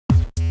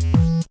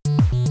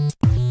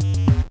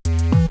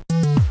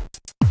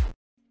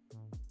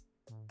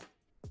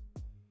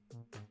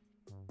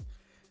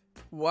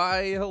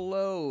Why,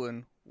 hello,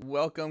 and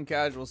welcome,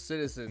 casual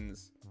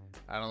citizens.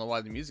 I don't know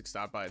why the music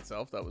stopped by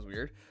itself. That was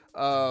weird.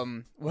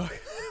 Welcome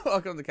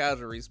to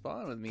Casual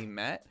Respawn with me,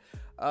 Matt.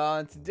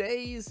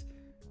 Today's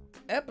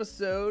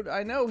episode,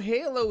 I know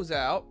Halo's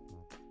out,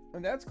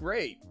 and that's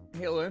great.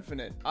 Halo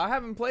Infinite. I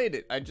haven't played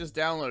it. I just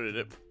downloaded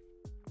it.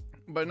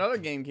 But another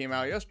game came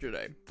out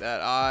yesterday that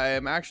I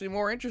am actually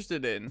more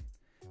interested in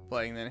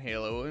playing than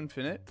Halo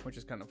Infinite, which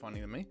is kind of funny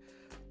to me.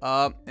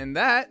 And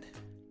that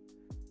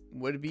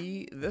would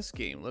be this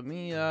game. Let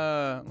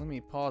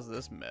me pause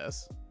this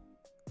mess.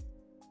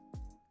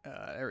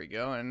 There we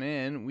go, and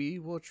then we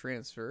will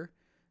transfer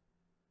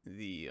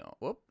the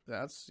whoop.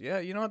 That's, yeah,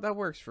 you know what, that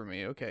works for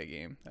me. Okay,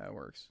 game, that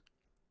works.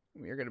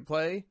 We are gonna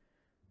play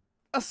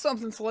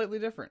something slightly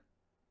different.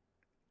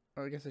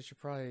 Oh, I guess I should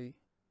probably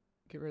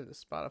get rid of the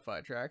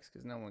Spotify tracks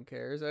because no one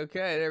cares.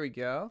 Okay, there we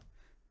go.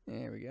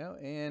 There we go.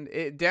 And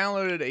it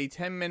downloaded a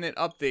 10-minute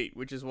update,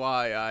 which is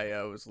why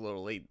I was a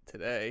little late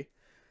today.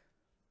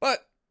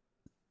 But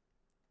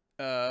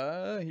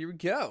here we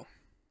go.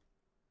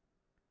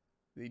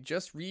 They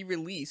just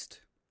re-released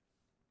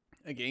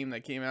a game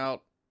that came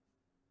out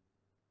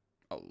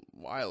a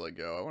while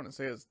ago. I want to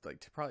say it's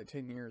like probably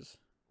 10 years.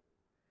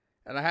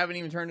 And I haven't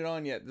even turned it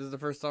on yet. This is the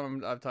first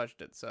time I've touched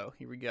it, so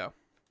here we go.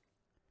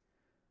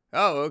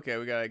 Oh, okay,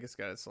 I guess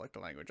gotta select a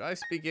language. I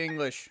speak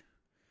English.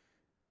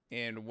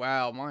 And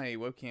wow, my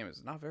webcam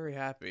is not very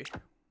happy.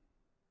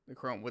 With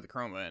the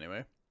chroma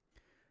anyway.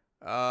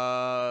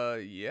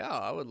 Yeah,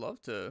 I would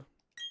love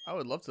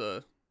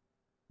to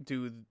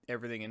do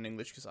everything in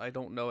English because I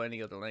don't know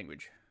any other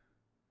language.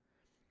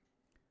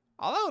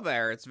 Hello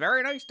there, it's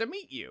very nice to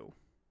meet you.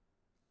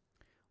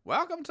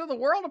 Welcome to the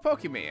world of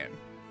Pokemon.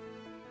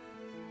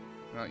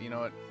 Well, you know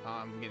what?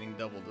 I'm getting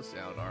double the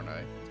sound, aren't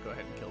I? Let's go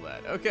ahead and kill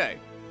that. Okay.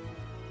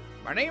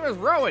 My name is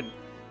Rowan.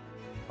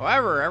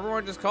 However,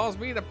 everyone just calls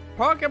me the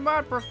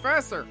Pokemon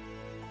Professor.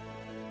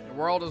 The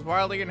world is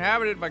widely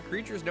inhabited by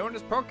creatures known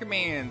as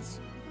Pokemons.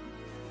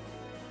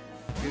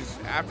 Because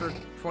after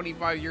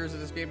 25 years of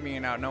this game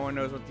being out, no one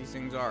knows what these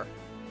things are.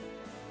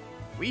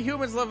 We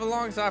humans live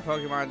alongside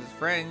Pokemon as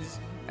friends.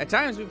 At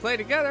times we play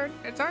together,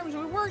 at times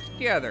we work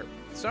together.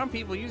 Some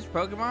people use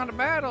Pokemon to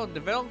battle and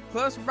develop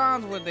closer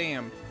bonds with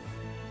them.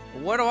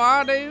 What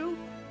do?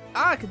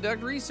 I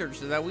conduct research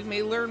so that we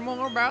may learn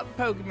more about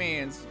the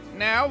Pokemons.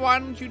 Now, why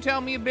don't you tell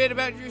me a bit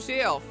about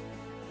yourself?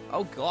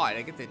 Oh god,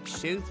 I get to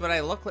choose what I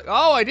look like.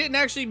 Oh, I didn't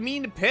actually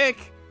mean to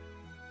pick.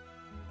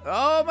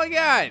 Oh my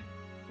god.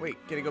 Wait,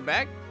 can I go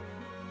back?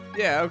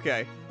 Yeah,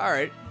 okay.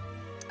 Alright.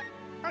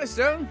 Hi,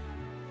 Stone.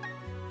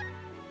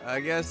 I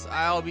guess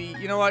I'll be...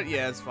 You know what?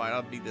 Yeah, it's fine.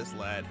 I'll be this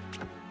lad.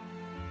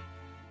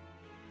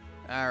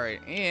 Alright,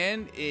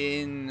 and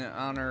in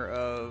honor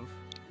of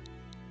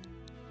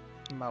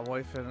my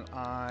wife and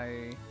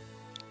I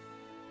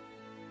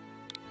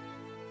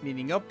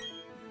meeting up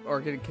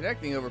or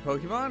connecting over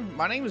Pokemon,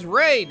 my name is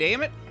Ray,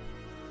 damn it.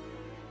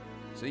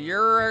 So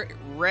you're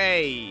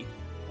Ray.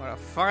 What a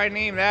fine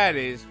name that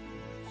is.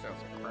 Sounds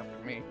like crap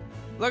to me.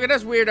 Look at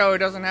this weirdo who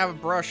doesn't have a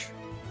brush.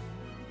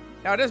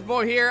 Now this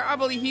boy here, I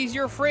believe he's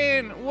your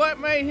friend. What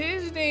may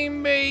his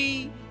name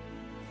be?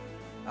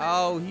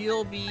 Oh,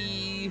 he'll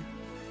be...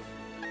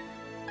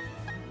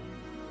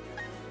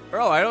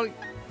 Oh, I don't...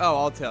 Oh,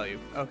 I'll tell you.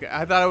 Okay,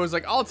 I thought it was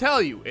like, I'll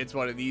tell you. It's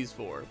one of these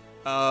four.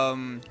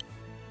 Oh,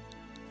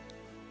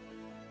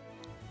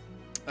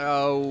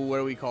 what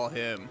do we call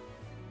him?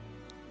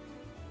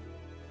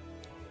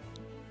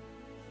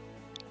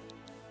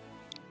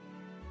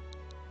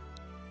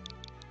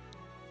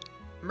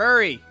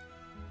 Murray.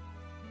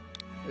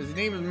 His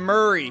name is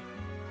Murray.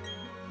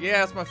 Yeah,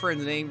 that's my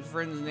friend's name. His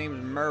friend's name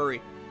is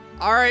Murray.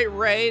 Alright,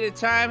 Ray, the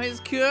time has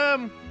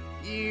come.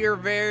 Your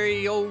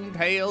very own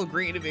tale,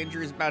 great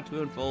adventure is about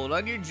to unfold.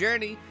 On your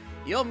journey,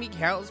 you'll meet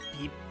countless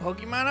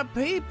Pokemon of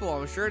people.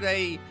 I'm sure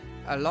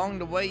along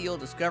the way, you'll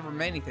discover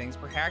many things,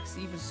 perhaps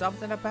even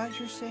something about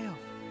yourself.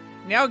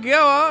 Now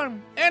go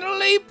on and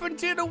leap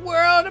into the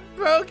world of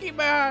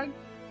Pokemon.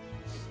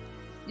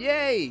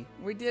 Yay,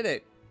 we did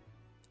it.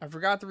 I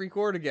forgot to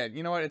record again.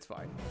 You know what? It's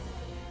fine.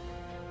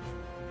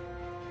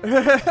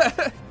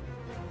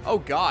 Oh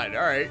god,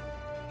 alright.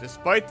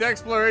 Despite the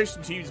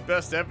exploration team's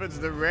best efforts,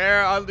 the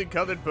rare, oddly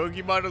colored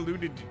Pokemon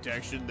eluded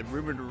detection. The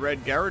rumored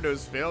red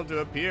Gyarados failed to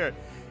appear,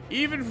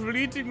 even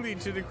fleetingly,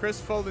 to the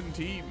crestfallen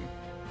team.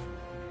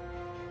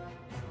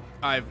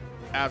 I've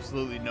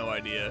absolutely no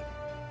idea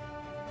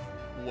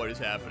what is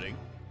happening.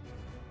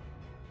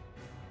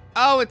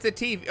 Oh, it's a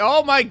TV.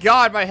 Oh my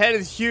god, my head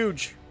is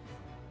huge.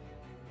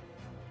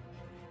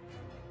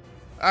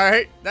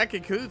 Alright, that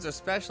concludes our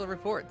special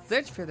report.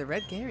 Search for the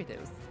red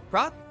Gyarados.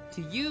 Brought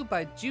to you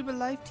by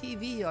Jubilife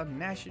TV on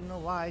National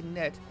Wide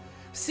Net.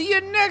 See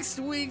you next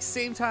week,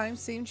 same time,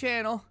 same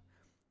channel.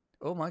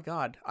 Oh my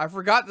god, I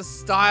forgot the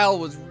style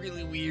was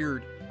really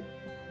weird.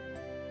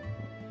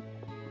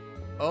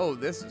 Oh,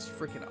 this is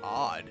freaking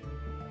odd.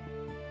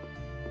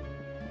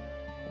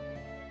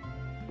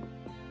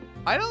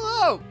 I don't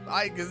know,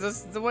 because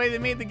this is the way they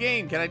made the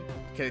game. Can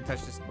I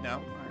touch this? No. All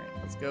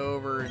right, let's go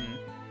over and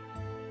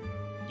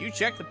You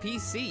check the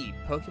PC,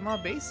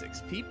 Pokemon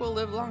Basics. People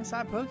live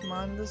alongside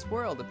Pokemon in this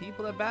world. The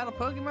people that battle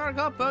Pokemon are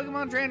called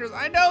Pokemon trainers.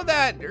 I know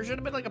that! There should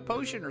have been like a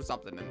potion or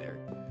something in there.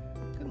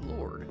 Good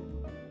lord.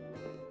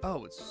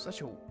 Oh, it's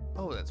such a...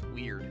 Oh, that's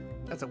weird.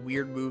 That's a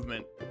weird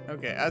movement.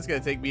 Okay, that's gonna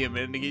take me a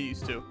minute to get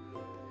used to.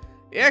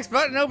 The X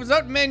button opens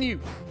up the menu.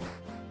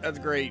 That's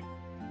great.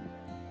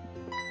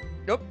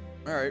 Nope.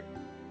 Alright.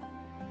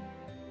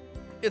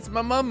 It's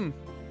my mum.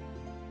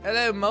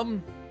 Hello,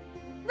 mum.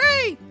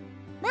 Ray!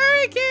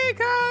 Murray came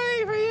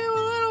calling for you a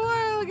little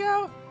while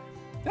ago.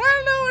 I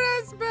don't know what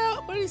that's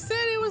about, but he said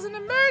it was an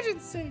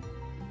emergency.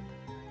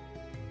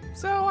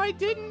 So I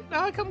didn't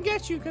come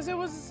get you because it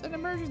was an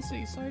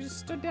emergency. So I just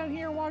stood down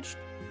here and watched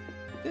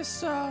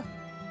this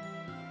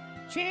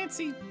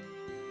Chansey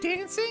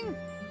dancing,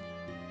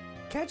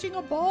 catching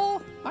a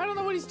ball. I don't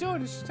know what he's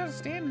doing. He's just kind of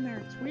standing there.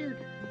 It's weird.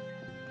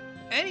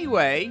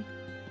 Anyway,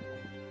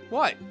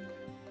 what?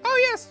 Oh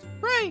yes,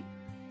 Ray.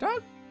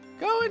 Don't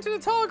go into the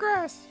tall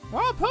grass.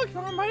 Wild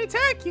Pokemon might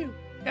attack you.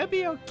 It'd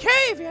be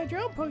okay if you had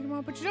your own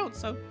Pokemon, but you don't,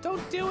 so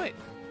don't do it.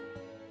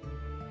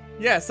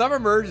 Yeah, some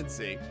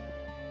emergency.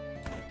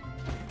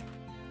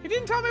 He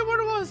didn't tell me what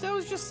it was. That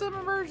was just some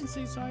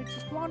emergency, so I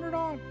just wandered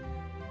on.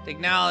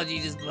 Technology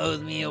just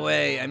blows me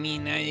away. I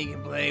mean, now you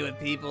can play with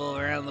people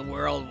around the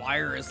world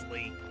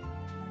wirelessly.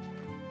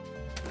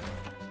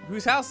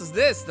 Whose house is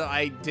this that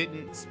I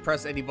didn't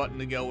press any button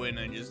to go in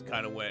and just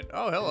kind of went,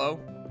 oh, hello.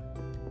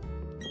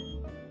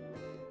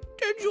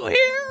 Did you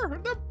hear?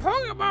 The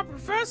Pokemon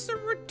professor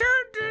returned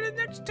to the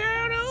next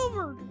town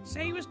over.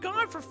 Say he was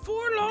gone for 4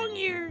 long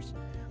years.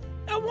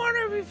 I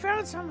wonder if he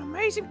found some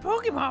amazing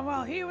Pokemon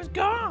while he was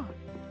gone.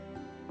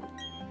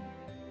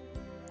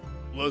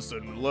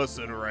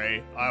 Listen,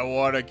 Ray. I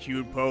want a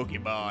cute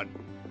Pokemon.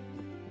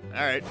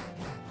 Alright.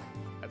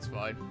 That's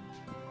fine.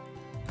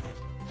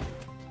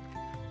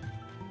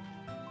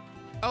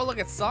 Oh, look,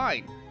 it's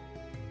sign.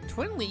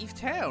 Twin Leaf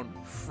Town.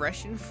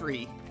 Fresh and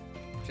free.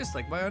 Just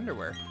like my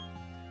underwear.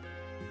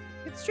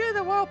 It's true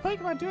that wild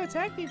Pokemon do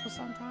attack people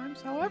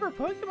sometimes. However,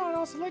 Pokemon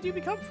also let you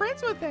become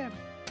friends with them.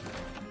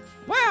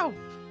 Wow!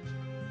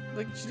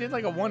 Like, she did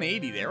like a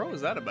 180 there. What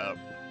was that about?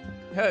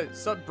 Hey,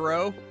 sup,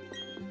 bro?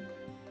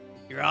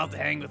 You're all to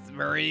hang with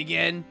Murray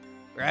again,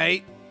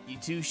 right? You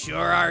two sure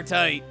are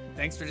tight.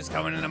 Thanks for just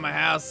coming into my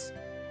house.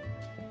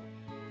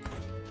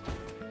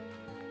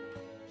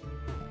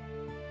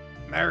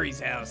 Murray's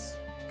house.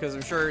 Because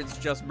I'm sure it's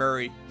just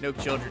Murray. No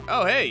children.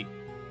 Oh, hey!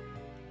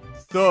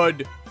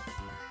 Thud.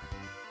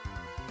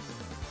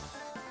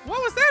 What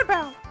was that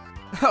about?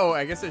 Oh,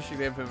 I guess I should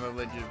give him a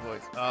legit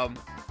voice.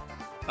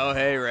 Oh,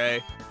 hey,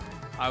 Ray.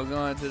 I'm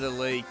going to the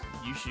lake.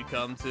 You should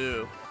come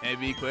too. And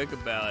be quick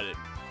about it.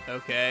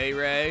 Okay,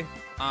 Ray?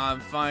 I'm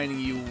fining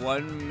you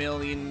 $1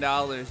 million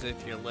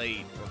if you're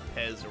late. Or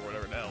Pez or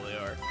whatever the hell they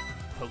are.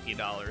 Poké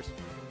dollars.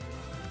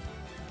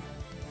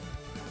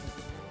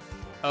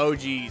 Oh,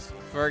 geez.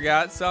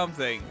 Forgot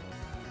something.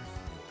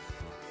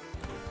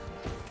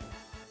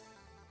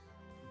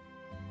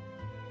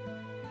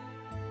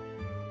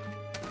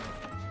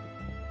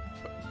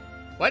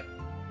 What?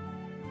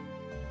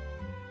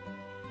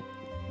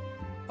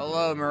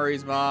 Hello,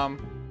 Murray's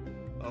mom.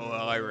 Oh,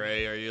 hi,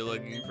 Ray. Are you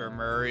looking for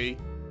Murray?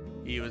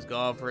 He was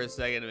gone for a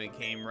second and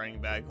came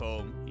running back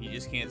home. He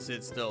just can't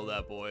sit still,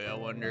 that boy. I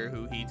wonder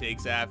who he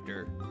takes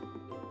after.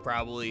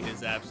 Probably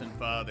his absent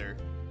father.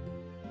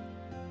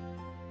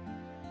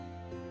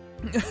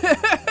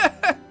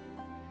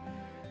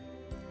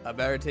 I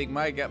better take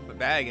my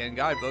bag and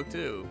guidebook,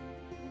 too.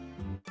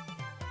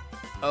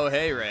 Oh,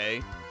 hey,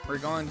 Ray. We're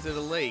going to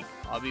the lake.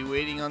 I'll be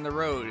waiting on the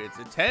road. It's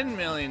a $10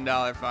 million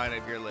fine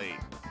if you're late.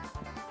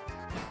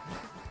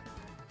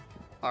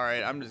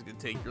 Alright, I'm just gonna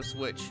take your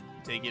Switch.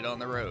 Take it on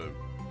the road.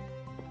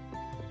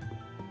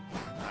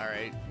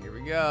 Alright, here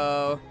we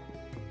go.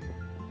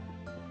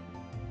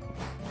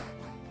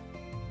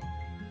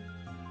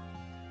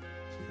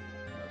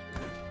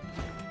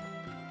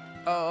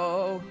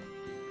 Oh.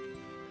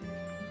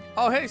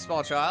 Oh, hey,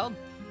 small child.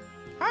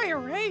 Hi,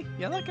 Ray.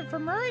 You looking for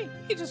Murray?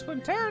 He just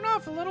went tearing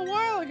off a little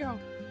while ago.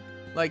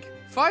 Like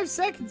 5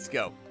 seconds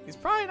ago. He's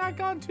probably not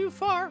gone too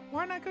far.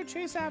 Why not go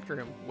chase after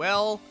him?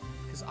 Well,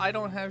 because I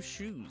don't have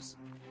shoes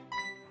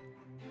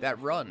that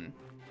run.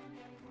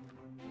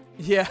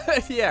 Yeah,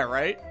 yeah,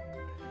 right?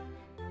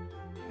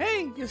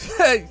 Hey,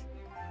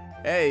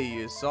 hey,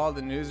 you saw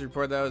the news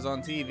report that was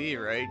on TV,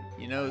 right?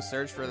 You know,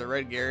 search for the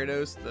Red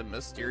Gyarados, the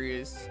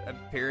mysterious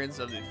appearance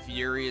of the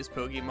furious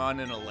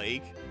Pokemon in a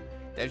lake.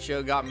 That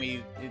show got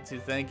me into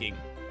thinking,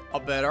 I'll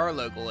bet our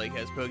local lake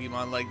has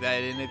Pokemon like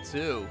that in it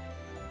too.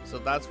 So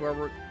that's what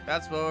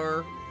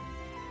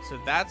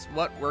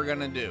we're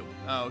gonna do.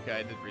 Oh, okay,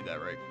 I did read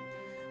that right.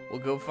 We'll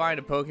go find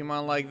a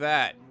Pokemon like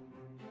that.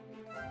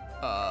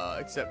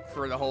 Except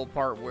for the whole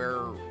part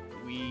where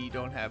we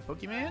don't have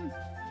Pokemon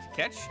to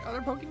catch other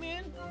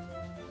Pokemon.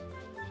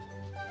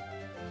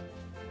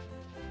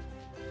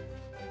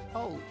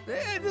 Oh,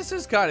 this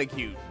is kind of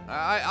cute.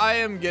 I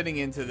am getting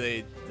into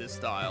this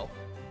style.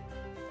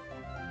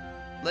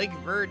 Lake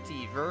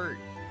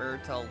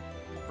Vertel.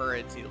 for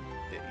it to...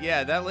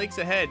 Yeah, that lake's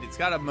ahead. It's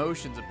got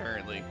emotions,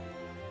 apparently.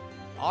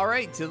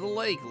 Alright, to the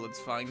lake. Let's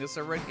find us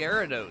a red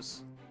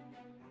Gyarados.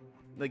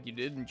 Like you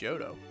did in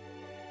Johto.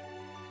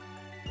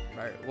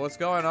 Alright, what's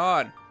going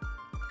on?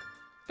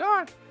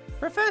 Darn,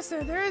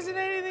 Professor, there isn't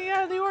anything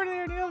out of the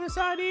ordinary on the other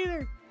side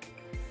either.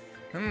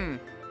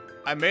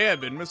 I may have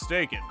been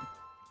mistaken.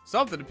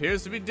 Something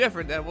appears to be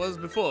different than it was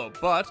before,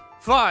 but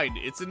fine,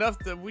 it's enough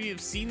that we have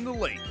seen the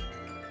lake.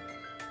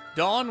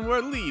 Dawn,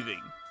 we're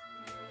leaving.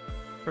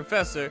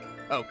 Professor,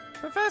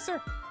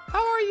 Professor,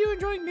 how are you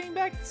enjoying being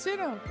back in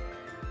Sinnoh?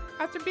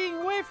 After being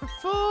away for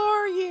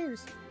 4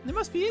 years, it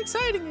must be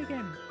exciting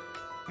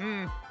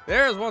again.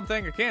 There's one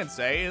thing I can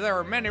say. There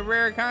are many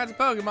rare kinds of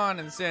Pokemon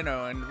in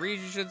Sinnoh, and the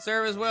region should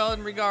serve as well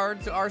in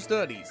regard to our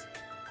studies.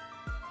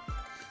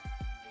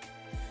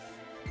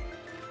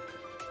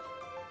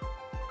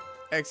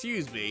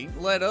 Excuse me,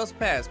 let us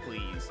pass,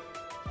 please.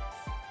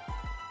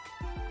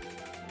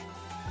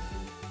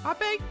 I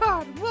beg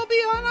pardon, we'll be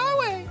on our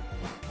way.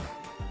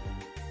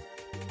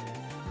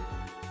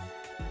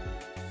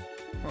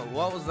 Well,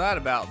 what was that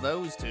about,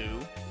 those two?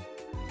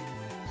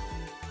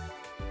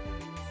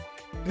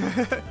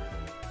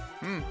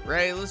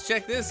 Ray, let's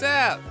check this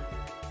out.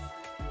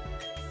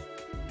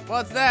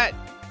 What's that?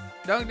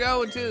 Don't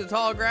go into the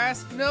tall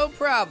grass? No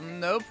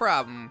problem, no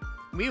problem.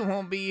 We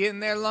won't be in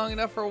there long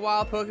enough for a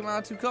wild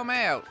Pokemon to come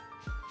out.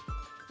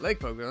 Lake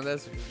Pokemon,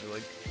 that's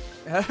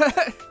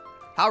like...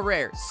 How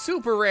rare?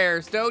 Super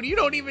rare, Stone. You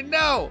don't even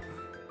know.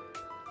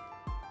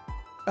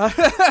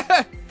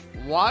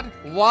 What?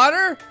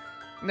 Water?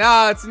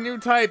 Nah, it's a new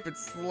type.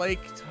 It's lake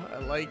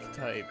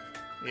type.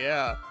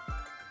 Yeah.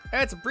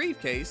 That's a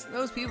briefcase.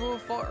 Those people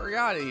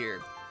got it here.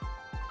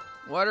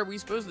 What are we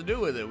supposed to do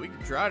with it? We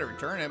can try to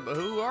return it, but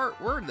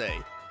were they?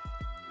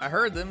 I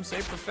heard them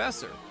say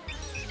Professor.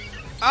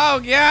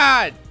 Oh,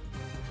 God!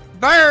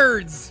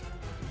 Birds!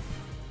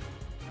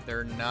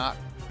 They're not...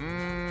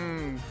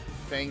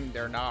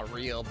 they're not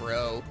real,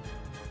 bro.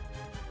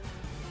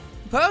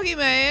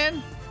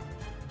 Pokemon!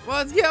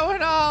 What's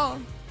going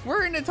on?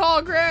 We're in the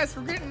tall grass.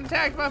 We're getting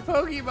attacked by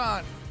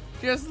Pokemon.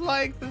 Just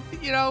like,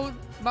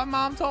 my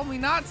mom told me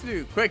not to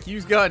do. Quick,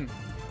 use gun.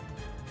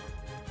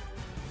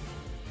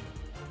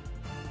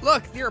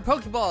 Look, there are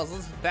Pokeballs.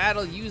 Let's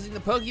battle using the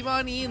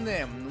Pokemon in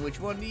them. Which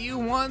one do you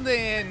want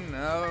then?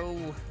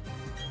 Oh.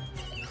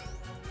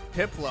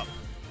 Piplup.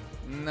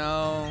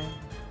 No.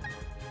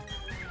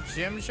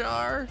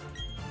 Chimchar?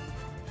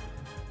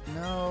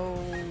 No.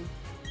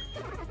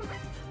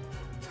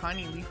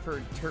 Tiny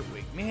Leaper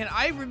Turtwig. Man,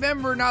 I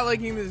remember not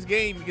liking this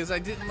game because I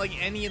didn't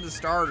like any of the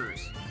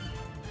starters.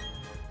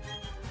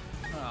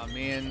 Oh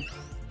man.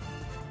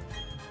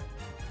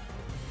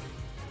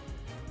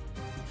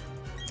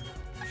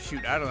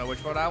 Shoot, I don't know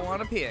which one I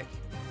want to pick.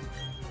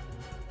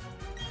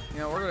 You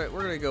know, we're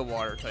gonna go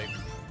water type.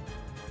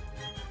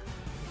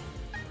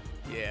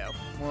 Yeah,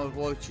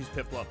 we'll choose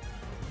Piplup.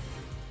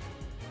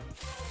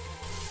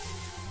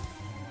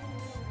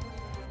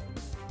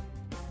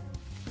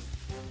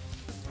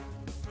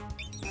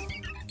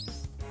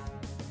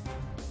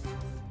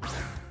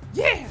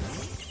 Yeah!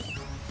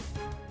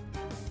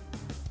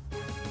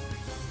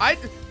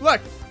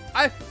 Look,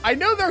 I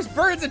know there's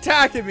birds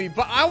attacking me,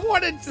 but I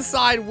want to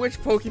decide which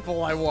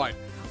Pokeball I want.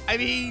 I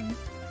mean,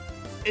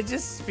 it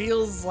just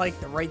feels like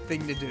the right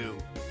thing to do.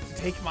 To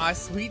take my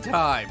sweet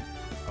time.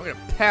 I'm gonna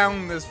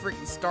pound this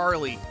freaking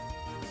Starly.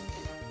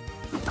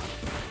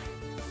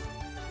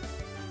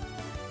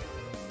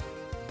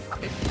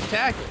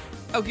 Tackle.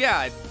 Oh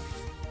God.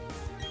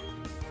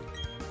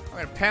 I'm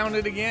gonna pound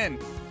it again.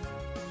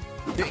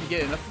 Didn't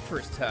get enough the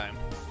first time.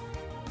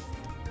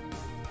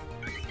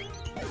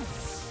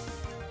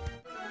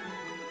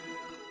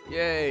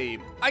 Yay.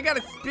 I got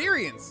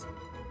experience.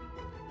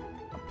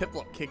 A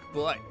Piplup kick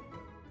butt.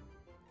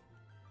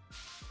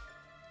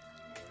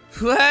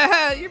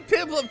 Your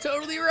Piplup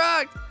totally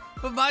rocked,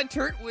 but my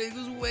Turtwig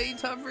was way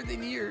tougher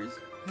than yours.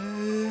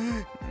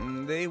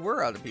 They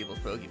were other people's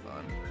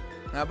Pokemon.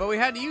 But we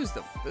had to use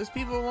them. Those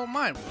people won't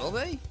mind, will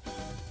they?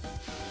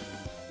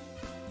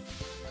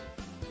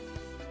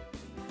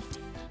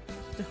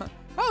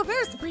 Oh,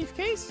 there's the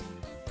briefcase.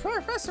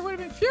 Professor would have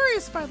been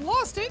furious if I'd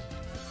lost it.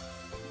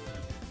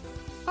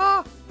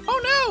 Oh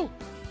no!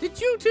 Did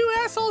you two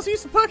assholes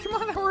use the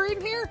Pokemon that were in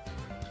here?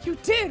 You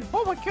did!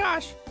 Oh my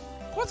gosh!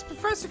 What's the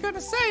Professor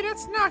gonna say?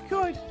 That's not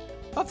good.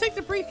 I'll take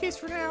the briefcase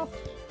for now.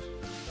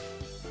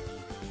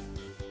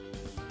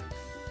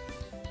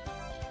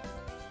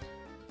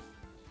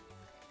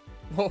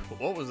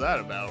 What was that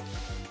about?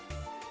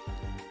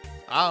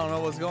 I don't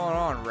know what's going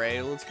on,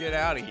 Ray. Let's get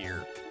out of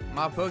here.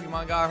 My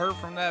Pokemon got hurt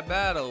from that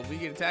battle. If we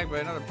get attacked by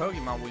another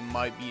Pokemon, we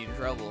might be in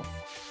trouble.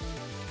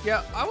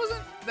 Yeah, I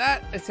wasn't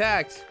that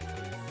attacked.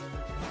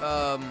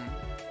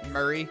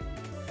 Murray.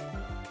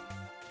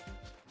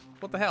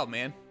 What the hell,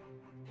 man?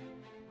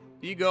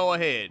 You go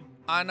ahead.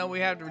 I know we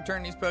have to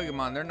return these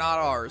Pokemon. They're not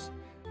ours.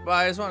 But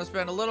I just want to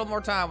spend a little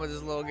more time with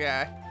this little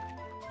guy.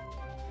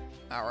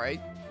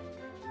 Alright.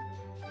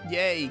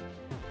 Yay.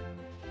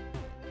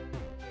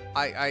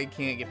 I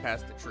can't get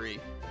past the tree.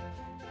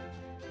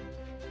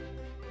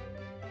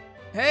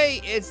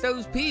 Hey, it's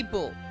those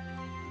people.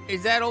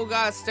 Is that old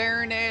guy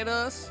staring at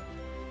us?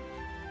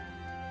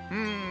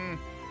 I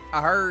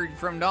heard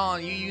from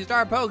Dawn you used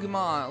our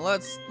Pokemon.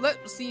 Let's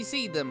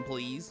see them,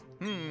 please.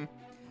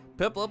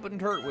 Piplup and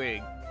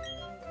Turtwig.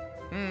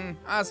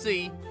 I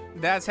see.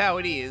 That's how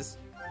it is.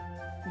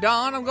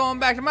 Dawn, I'm going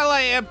back to my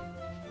lab.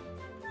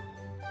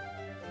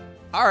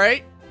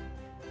 Alright.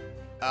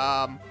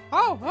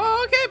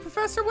 Oh, okay,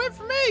 Professor, wait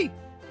for me.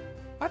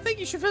 I think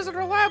you should visit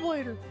our lab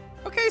later.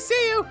 Okay,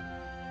 see you.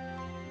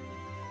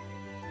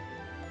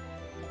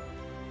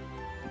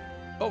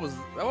 What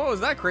was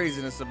that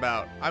craziness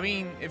about? I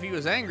mean, if he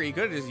was angry, he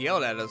could have just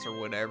yelled at us or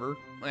whatever.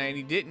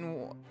 And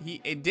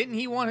didn't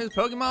he want his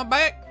Pokemon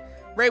back?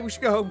 Ray, we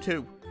should go home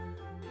too.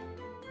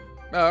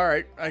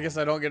 Alright, I guess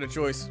I don't get a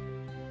choice.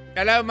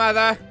 Hello,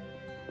 Mother.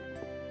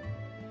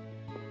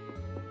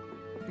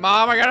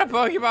 Mom, I got a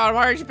Pokemon.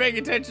 Why aren't you paying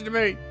attention to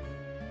me?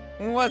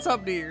 What's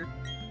up, dear?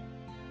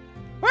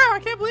 Wow, I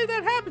can't believe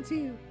that happened to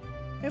you.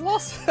 It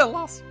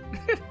lost.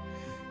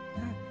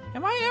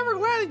 Am I ever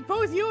glad that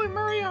both you and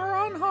Murray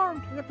are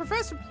unharmed? The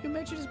professor you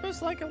mentioned is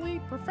most likely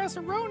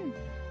Professor Rowan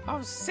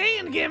of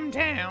Sandgem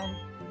Town.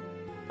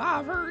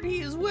 I've heard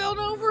he is well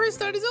known for his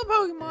studies of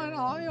Pokemon.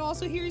 I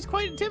also hear he's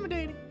quite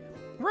intimidating.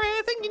 Ray,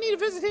 I think you need to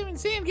visit him in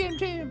Sandgem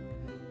Town.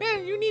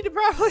 Man, you need to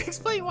properly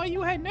explain why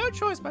you had no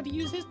choice but to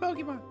use his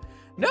Pokemon.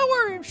 No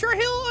worry, I'm sure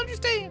he'll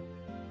understand.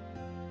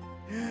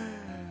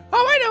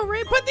 Oh, I know,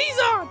 Ray, put these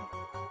on!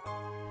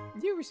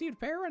 You received a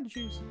pair of running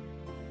shoes.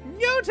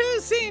 Go to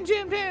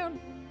Sandgem Town.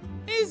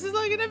 This is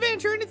like an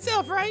adventure in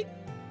itself, right?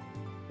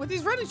 With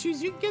these running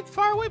shoes, you can get to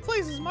faraway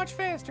places much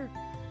faster.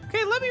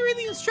 Okay, let me read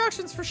the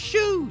instructions for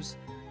shoes.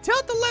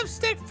 Tilt the left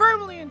stick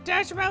firmly and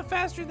dash about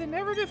faster than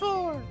ever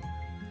before.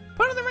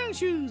 Put on the running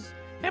shoes,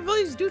 and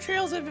please do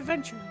trails of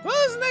adventure. Well,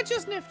 isn't that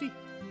just nifty?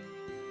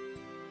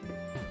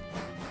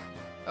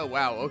 Oh,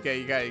 wow.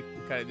 Okay, you gotta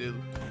kind of do.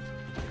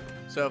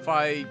 So if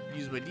I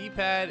use my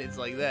D-pad, it's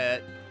like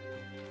that.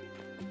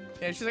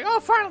 And she's like, oh,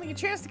 finally, a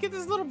chance to get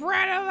this little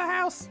brat out of the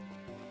house.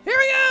 Here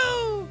we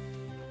go!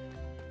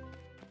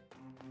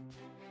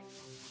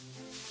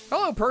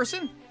 Hello,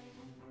 person.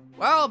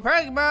 Well,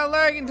 Pokemon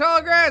lurk in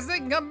tall grass. They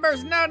can come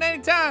bursting out at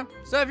any time.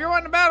 So if you're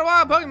wanting to battle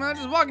wild Pokemon,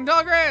 just walk in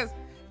tall grass.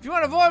 If you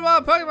want to avoid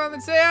wild Pokemon, then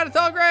stay out of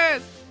tall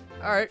grass.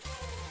 Alright.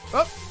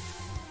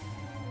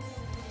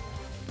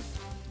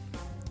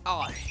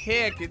 Oh,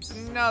 heck, it's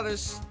another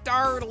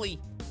Starly.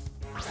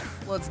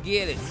 Let's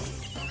get it.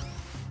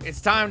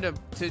 It's time to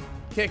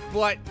kick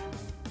butt.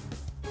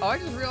 Oh, I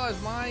just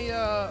realized my,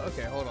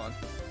 okay, hold on.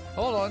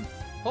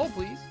 Hold,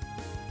 please.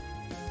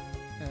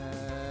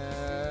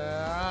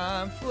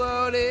 I'm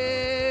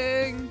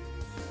floating.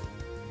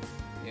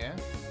 Yeah.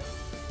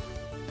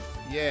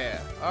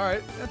 Yeah,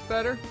 alright, that's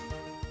better.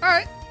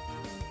 Alright.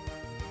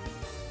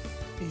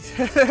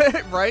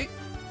 Right?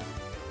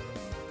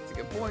 That's a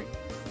good point.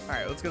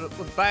 Alright, let's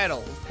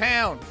battle. Let's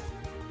pound.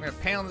 We're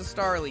gonna pound the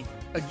Starly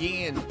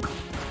again.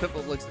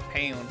 Piplup looks to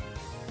pound.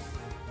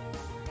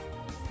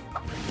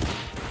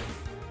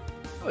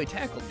 Oh, he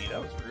tackled me.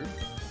 That was rude.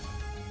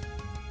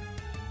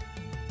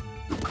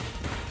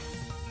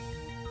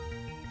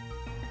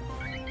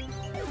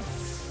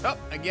 Oh,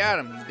 I got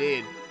him. He's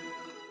dead.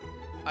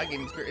 I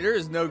can. There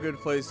is no good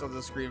place on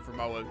the screen for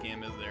my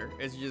webcam, is there?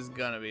 It's just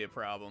gonna be a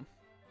problem.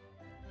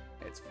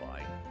 It's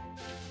fine.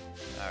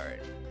 All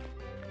right.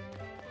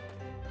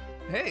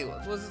 Hey,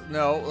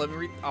 no, let me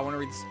read. I want to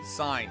read the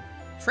sign.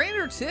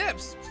 Trainer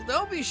tips.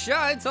 Don't be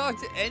shy. Talk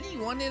to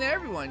anyone and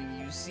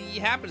everyone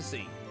you happen to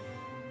see.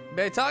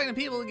 By talking to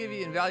people will give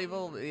you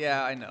invaluable.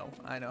 Yeah, I know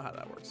how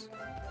that works.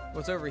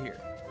 What's over here?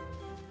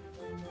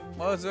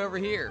 What's over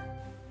here?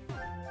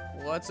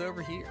 What's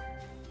over here?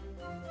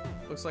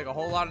 Looks like a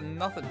whole lot of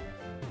nothing.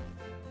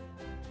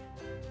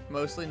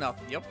 Mostly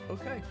nothing. Yep.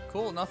 Okay.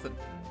 Cool. Nothing.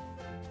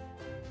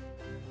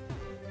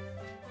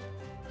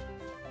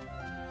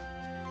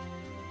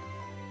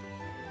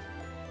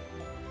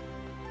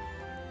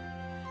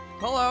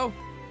 Hello.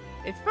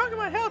 If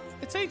Pokemon health,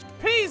 its HP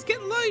is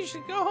getting low, you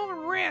should go home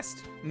and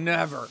rest.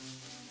 Never.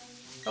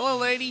 Hello,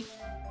 lady.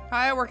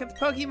 Hi, I work at the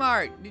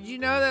Pokemart. Did you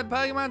know that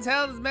Pokemon's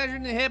health is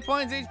measured in hit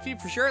points,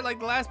 HP for sure, like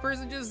the last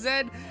person just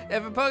said?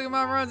 If a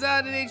Pokemon runs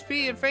out in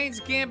HP and faints,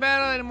 can't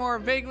battle anymore.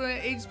 If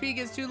HP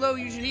gets too low,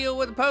 you should heal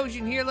with a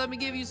potion. Here, let me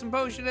give you some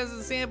potion as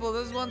a sample.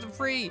 Those ones are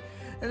free,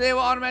 and they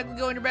will automatically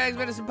go in your bag's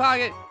medicine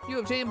pocket. You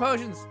obtain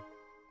potions.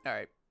 All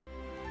right.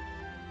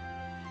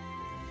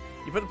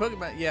 You put the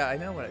Pokemon. Yeah, I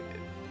know what I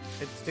did.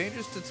 It's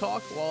dangerous to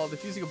talk while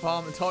diffusing a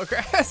bomb in tall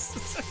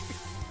grass.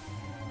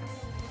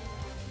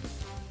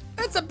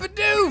 That's a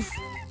Bidoof!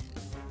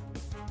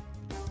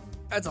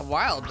 That's a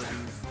wild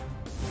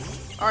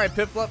Bidoof. Alright,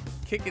 Piplup,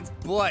 kick its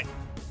butt.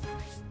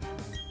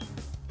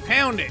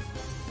 Pound it!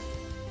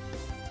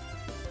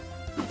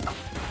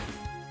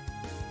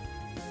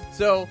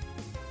 So,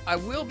 I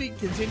will be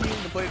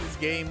continuing to play this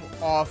game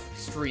off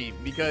stream,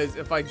 because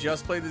if I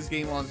just play this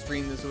game on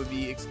stream, this would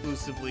be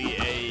exclusively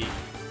a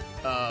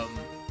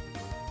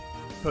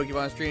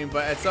Pokemon stream,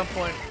 but at some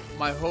point,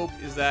 my hope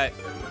is that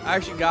I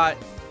actually got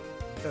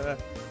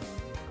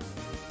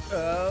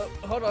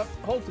Hold on.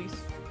 Hold, please.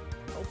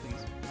 Hold,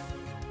 please.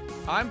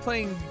 I'm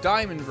playing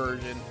Diamond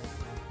version.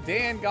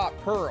 Dan got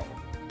Pearl.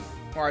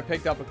 Or I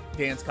picked up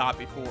Dan's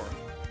copy for him.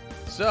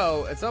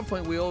 So, at some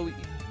point, we'll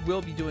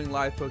be doing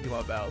live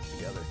Pokemon battles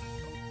together.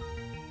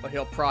 But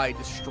he'll probably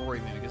destroy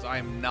me because I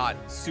am not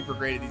super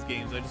great at these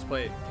games. I just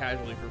play it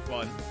casually for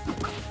fun.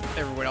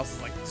 Everyone else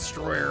is like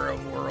destroyer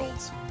of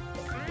worlds.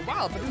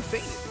 Wow, but who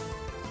fainted?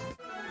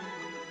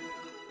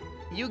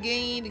 You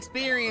gained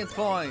experience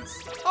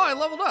points. Oh, I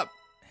leveled up.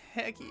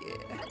 Heck yeah.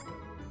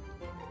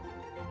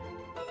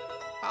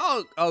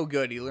 Oh,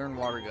 good. He learned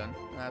Water Gun.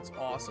 That's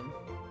awesome.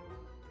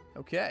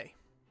 Okay.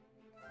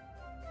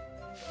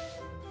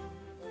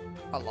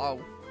 Hello.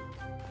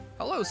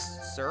 Hello,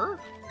 sir.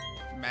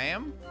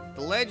 Ma'am.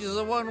 The ledge is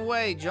a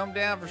one-way. Jump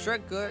down for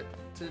shortcut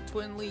to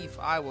Twin Leaf.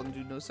 I will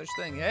do no such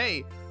thing.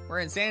 Hey, we're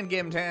in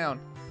Sandgem Town.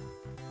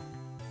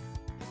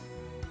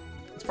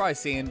 It's probably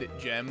Sand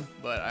Gem,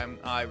 but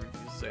I refuse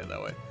to say it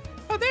that way.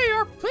 Oh, there you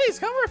are. Please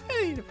come with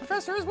me. The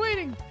professor is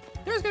waiting.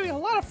 There's gonna be a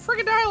lot of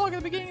friggin' dialogue at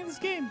the beginning of this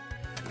game.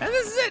 And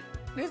this is it.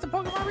 There's the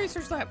Pokemon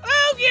Research Lab.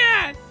 Oh,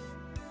 God!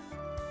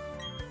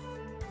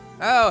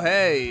 Oh,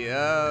 hey.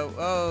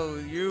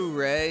 You,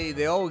 Ray,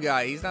 the old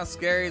guy. He's not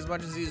scary as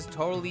much as he's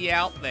totally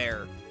out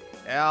there.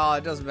 Oh,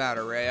 it doesn't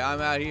matter, Ray.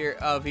 I'm out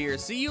here.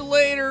 See you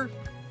later.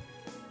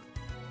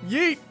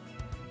 Yeet.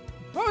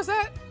 What was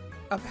that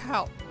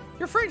about?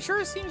 Your friend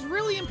sure seems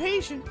really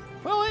impatient.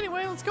 Well,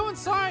 anyway, let's go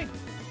inside. ...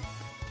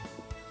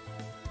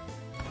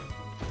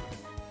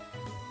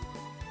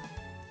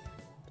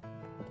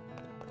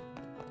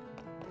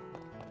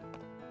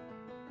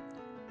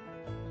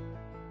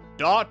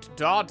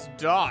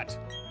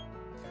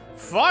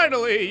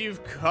 Finally,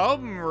 you've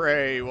come,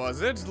 Ray,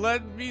 was it?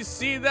 Let me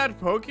see that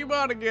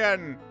Pokemon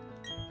again.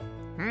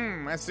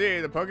 I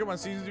see. The Pokemon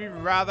seems to be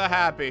rather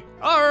happy.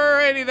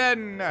 Alrighty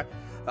then.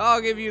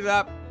 I'll give you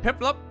that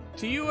Piplup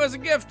to you as a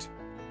gift.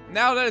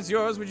 Now that it's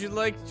yours, would you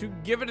like to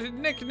give it a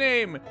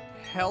nickname?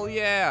 Hell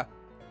yeah.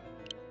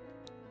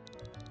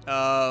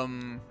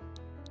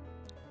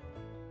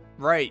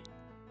 Right.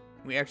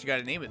 We actually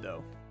gotta name it,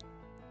 though.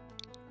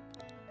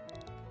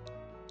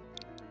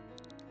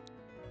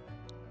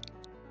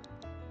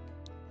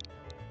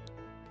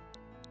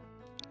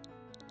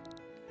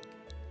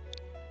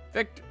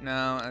 Victor.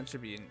 No, that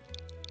should be.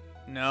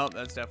 No,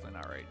 that's definitely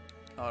not right.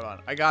 Hold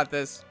on. I got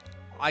this.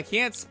 I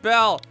can't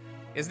spell.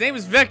 His name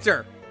is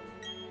Victor.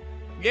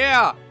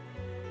 Yeah.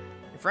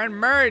 Your friend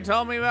Murray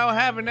told me about what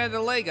happened at the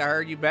lake. I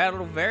heard you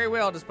battled very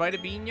well despite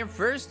it being your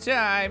first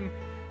time.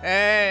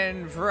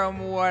 And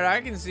from what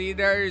I can see,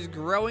 there is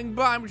growing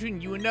bond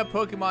between you and that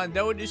Pokemon,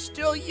 though it is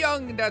still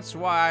young. That's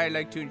why I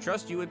like to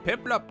entrust you with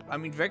Piplup. I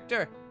mean,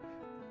 Victor.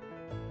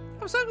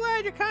 I'm so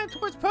glad you're kind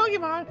towards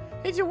Pokemon.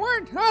 If you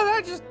weren't,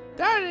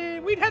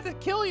 we'd have to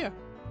kill you.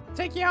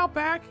 Take you out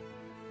back,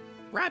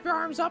 wrap your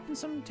arms up in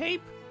some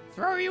tape,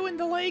 throw you in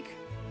the lake,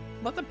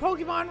 let the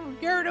Pokemon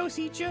Gyarados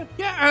eat you.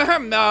 Yeah,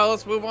 no,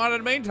 let's move on to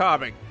the main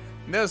topic.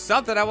 There's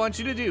something I want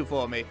you to do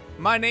for me.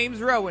 My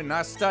name's Rowan.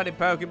 I study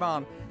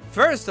Pokemon.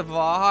 First of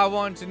all, I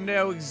want to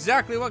know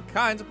exactly what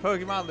kinds of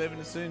Pokemon live in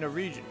the Sinnoh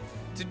region.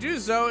 To do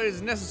so, it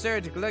is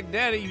necessary to collect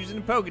data using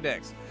the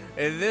Pokedex.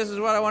 This is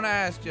what I want to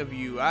ask of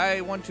you. I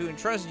want to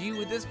entrust you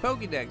with this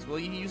Pokedex. Will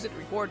you use it to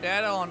record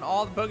data on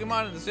all the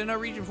Pokemon in the Sinnoh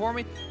region for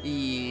me?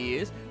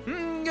 Yes.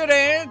 Good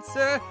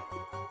answer.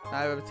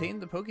 I've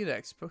obtained the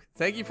Pokedex.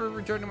 Thank you for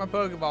returning my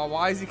Pokeball.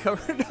 Why is he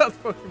covered up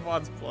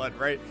Pokemon's blood,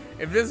 right?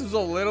 If this was a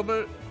little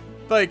bit,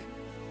 like,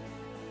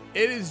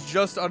 it is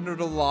just under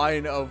the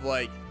line of,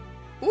 like,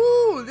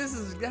 ooh, this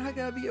is not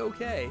gonna be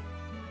okay.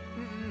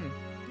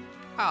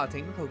 I'll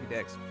take the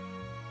Pokedex.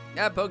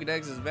 That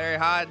Pokedex is a very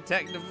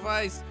high-tech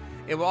device.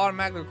 It will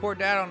automatically record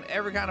data on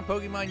every kind of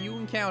Pokemon you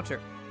encounter.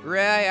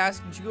 Ray, I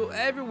ask that you go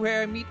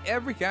everywhere and meet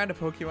every kind of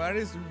Pokemon in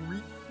this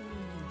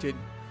region.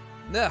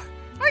 Ugh.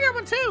 I got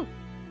one too.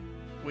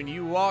 When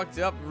you walked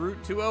up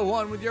Route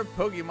 201 with your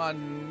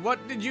Pokemon,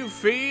 what did you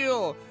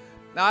feel?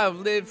 I've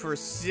lived for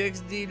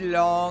 60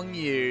 long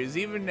years.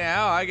 Even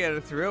now, I get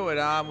a thrill when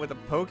I'm with a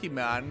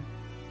Pokemon.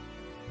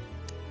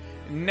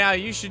 Now,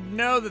 you should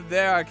know that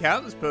there are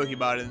countless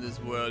Pokemon in this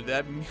world.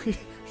 That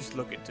just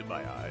look into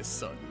my eyes,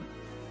 son.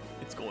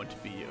 It's going to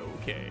be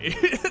okay.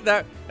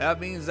 that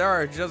means there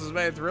are just as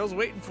many thrills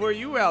waiting for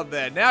you out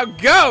there. Now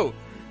go!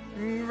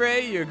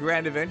 Ray, your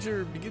grand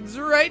adventure begins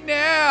right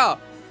now.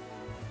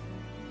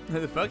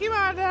 The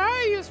Pokemon that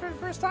I used for the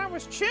first time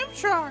was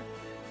Chimchar.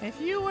 If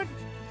you would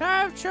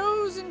have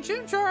chosen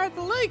Chimchar at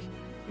the lake,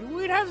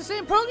 we'd have the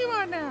same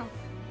Pokemon now.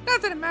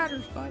 Not that it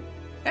matters, but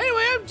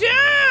anyway, I'm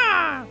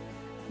done.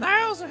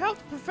 I also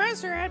helped the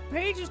professor add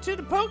pages to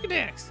the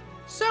Pokedex.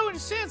 So in a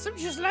sense, I'm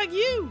just like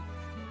you.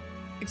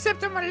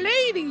 Except I'm a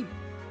lady.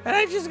 And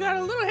I just got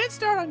a little head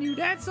start on you,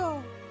 that's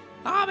all.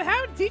 I'll be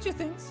happy to teach you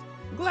things.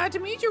 I'm glad to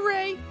meet you,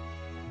 Ray.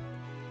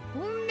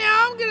 Well,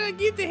 now I'm gonna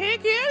get the heck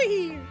out of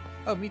here.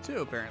 Oh, me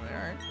too, apparently.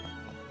 Alright.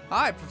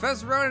 Hi,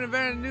 Professor Rowan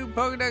invented a new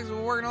Pokedex.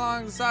 We're working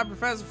alongside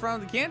Professor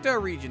from the Kanto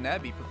region.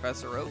 That'd be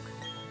Professor Oak.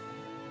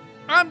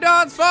 I'm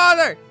Don's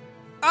father!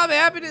 I'll be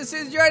happy to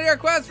assist you on your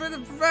quest for the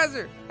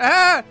professor.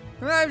 Ah,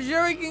 I'm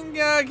sure we can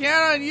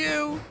count on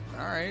you.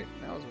 All right,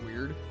 that was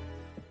weird.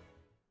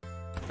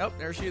 Oh,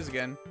 there she is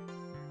again.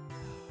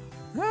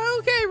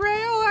 Okay,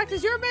 Ray, I'll act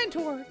as your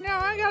mentor. Now,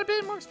 I got a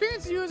bit more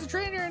experience than you as a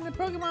trainer and the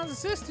Pokemon's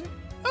assistant.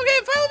 Okay,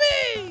 follow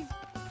me!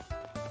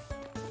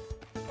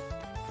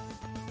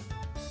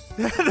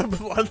 The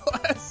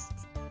bloodlust.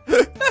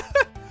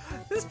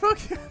 This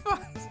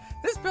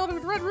building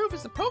with red roof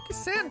is the Poke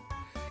Center.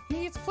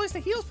 It's a place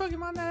that heals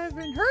Pokemon that have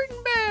been hurt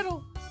in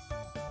battle.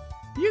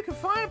 You can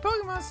find a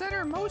Pokemon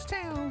Center in most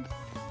towns.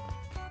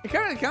 It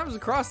kind of comes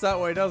across that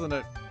way, doesn't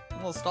it? A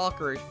little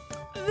stalkerish.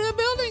 The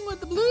building with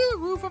the blue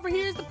roof over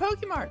here is the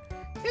Pokemart.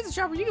 It's a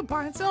shop where you can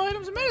buy and sell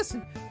items and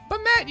medicine.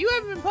 But Matt, you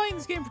haven't been playing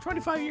this game for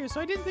 25 years,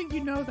 so I didn't think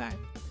you'd know that.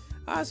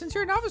 Since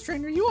you're a novice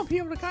trainer, you won't be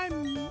able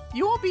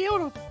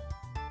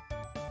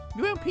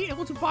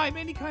to buy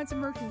many kinds of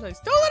merchandise.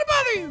 Don't let it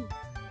bother you!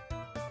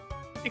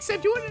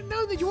 Except you wouldn't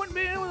know that you wouldn't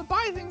be able to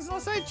buy things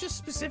unless I just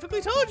specifically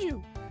told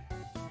you.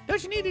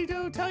 Don't you need to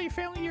go tell your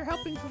family you're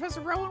helping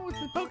Professor Rowan with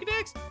the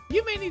Pokedex?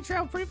 You may need to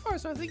travel pretty far,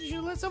 so I think you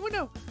should let someone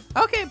know.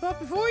 Okay, but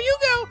before you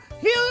go,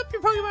 heal up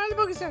your Pokemon at the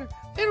Poke Center.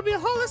 It'll be a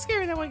whole lot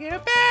scary that way. Get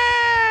it back!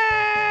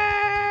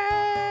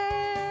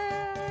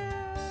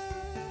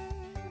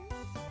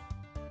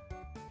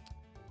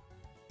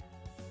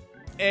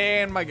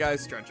 And my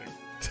guy's stretching.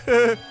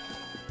 Oh,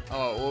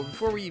 well,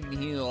 before we even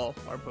heal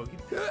our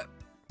Pokemon.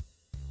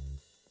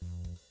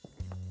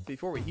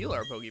 Before we heal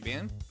our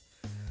Pokemon.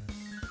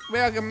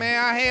 Welcome, may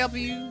I help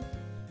you?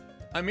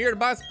 I'm here to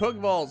buy some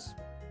Pokeballs.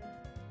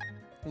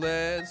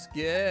 Let's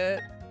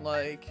get,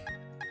 like,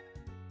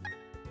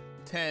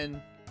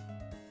 10.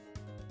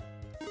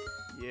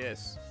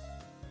 Yes.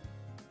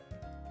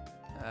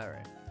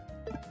 Alright.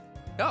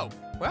 Oh,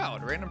 wow,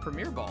 a random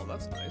Premier Ball.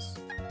 That's nice.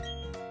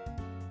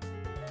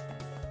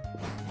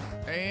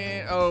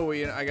 And, oh,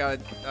 you know,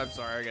 I'm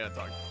sorry, I gotta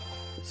talk.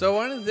 So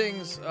one of the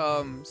things,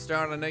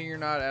 Stone, I know you're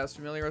not as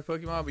familiar with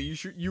Pokemon, but you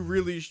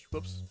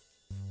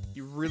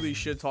really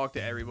should talk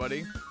to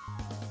everybody.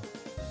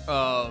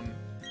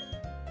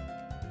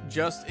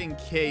 Just in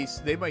case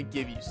they might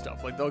give you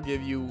stuff. Like they'll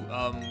give you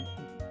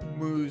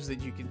moves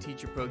that you can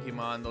teach your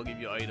Pokemon. They'll give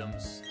you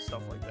items,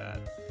 stuff like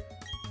that.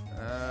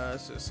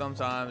 So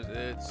sometimes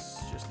it's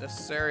just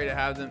necessary to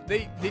have them.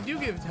 They do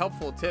give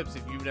helpful tips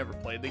if you've never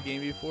played the game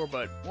before,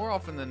 but more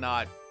often than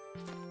not,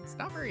 it's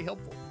not very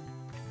helpful.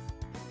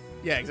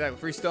 Yeah, exactly.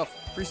 Free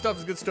stuff. Free stuff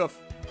is good stuff.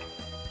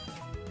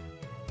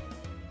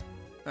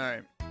 All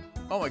right.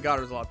 Oh my god,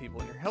 there's a lot of people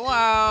in here.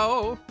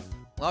 Hello!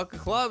 Locka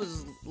Club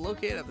is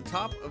located at the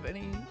top of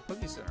any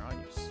Poke Center.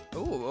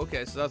 Oh,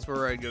 okay, so that's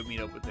where I'd go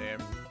meet up with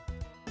Dan.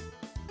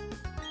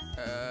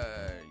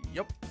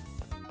 Yep.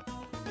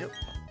 Yep.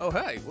 Oh,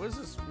 hey, what is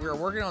this? We're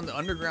working on the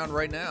underground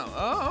right now.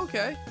 Oh,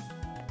 okay.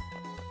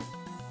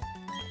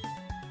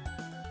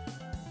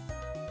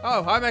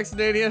 Oh, hi,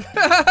 Maxidanian.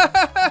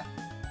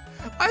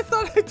 I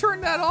thought I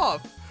turned that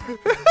off.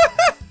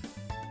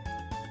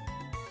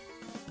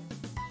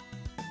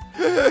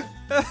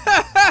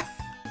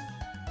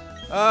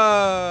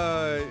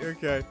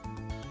 Okay.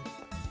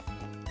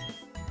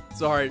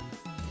 Sorry.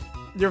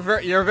 Your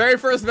very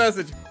first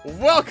message.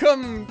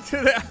 Welcome to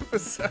the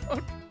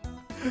episode.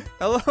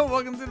 Hello,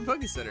 welcome to the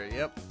Poke Center.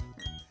 Yep.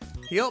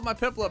 Heal my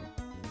Piplup.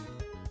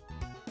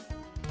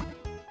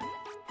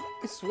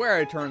 I swear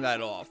I turned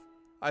that off.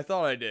 I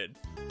thought I did.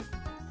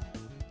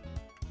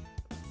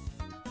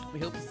 We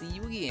hope to see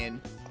you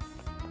again.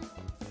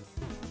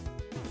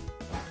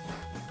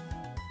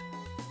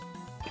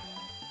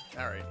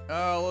 Alright,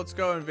 let's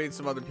go invade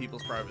some other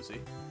people's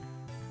privacy.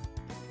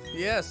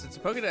 Yes, it's a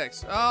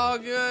Pokedex. Oh,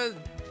 good.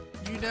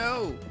 You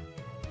know.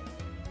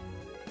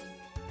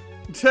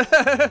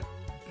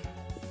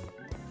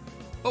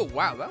 Oh,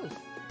 wow, that was...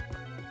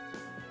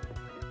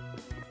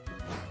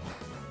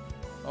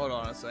 Hold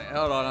on a second.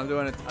 Hold on, I'm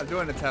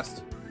doing a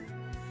test.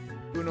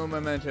 Uno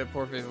momento,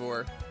 por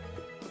favor.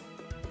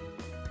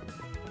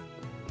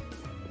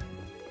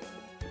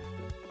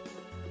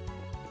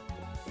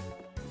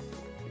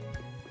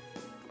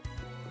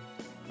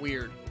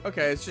 Weird.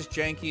 Okay, it's just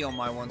janky on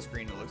my one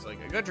screen, it looks like.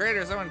 A good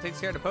trader, someone who takes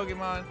care of the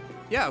Pokemon.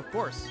 Yeah, of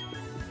course.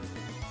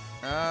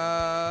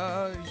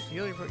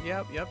 Heal your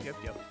Yep.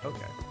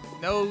 Okay.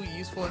 No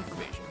useful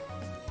information.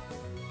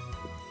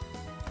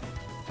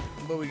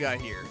 What we got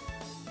here?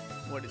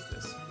 What is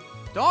this?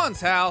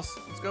 Dawn's house!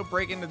 Let's go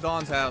break into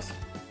Dawn's house.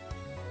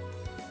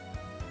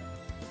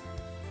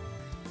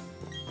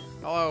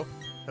 Hello.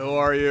 Who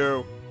are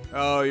you?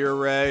 Oh, you're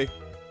Ray.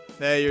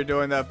 Hey, you're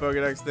doing that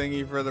Pokedex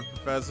thingy for the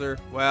professor?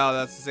 Wow,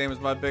 that's the same as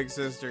my big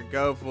sister.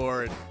 Go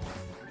for it.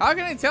 How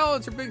can I tell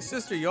it's your big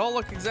sister? You all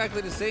look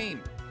exactly the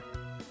same.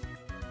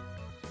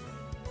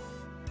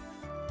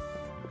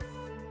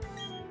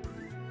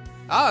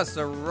 Ah,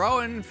 so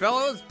Rowan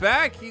fellow is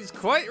back. He's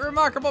quite a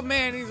remarkable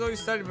man. He's always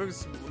studied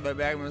books by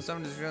back when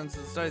some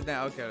studies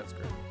now. Okay, that's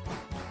great.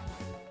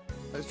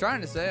 I was trying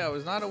to say I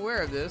was not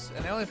aware of this,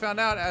 and I only found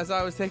out as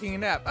I was taking a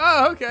nap.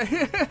 Oh,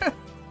 okay.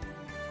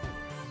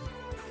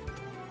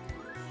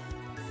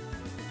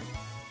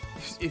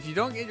 if you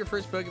don't get your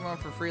first Pokemon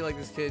for free like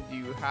this kid,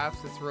 you have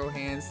to throw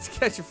hands to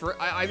catch your first.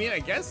 I mean, I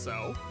guess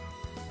so.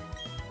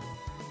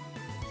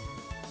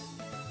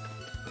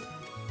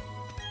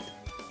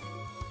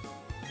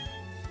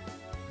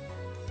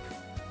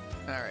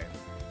 All right.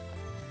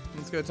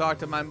 Let's go talk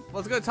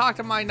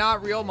to my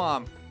not real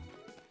mom.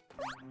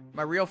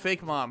 My real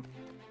fake mom.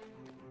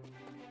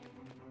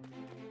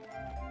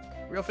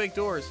 Real fake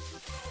doors.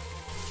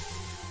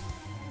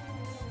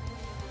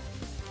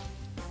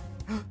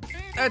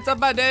 That's up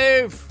my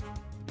Dave.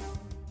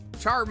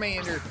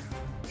 Charmander.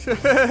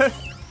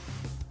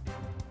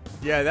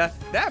 Yeah,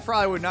 that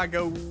probably would not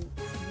go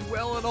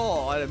well at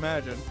all, I'd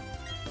imagine.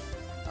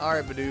 All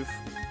right, Bidoof.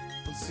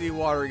 Let's see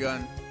water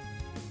gun.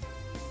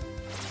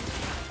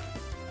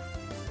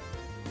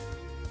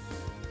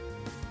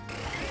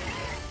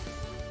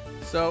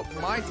 So,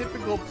 my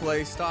typical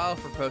play style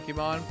for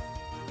Pokemon,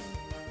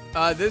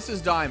 this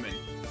is Diamond.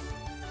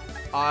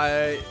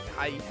 I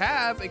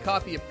have a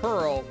copy of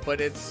Pearl, but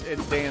it's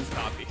Dan's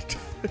copy.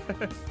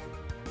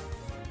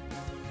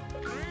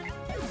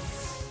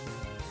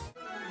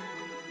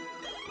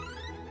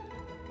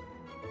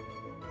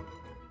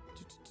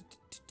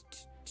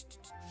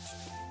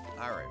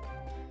 All right.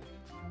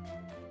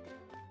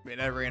 Man,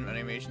 that random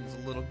animation is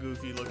a little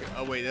goofy looking.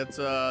 Oh wait, that's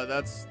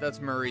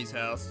Murray's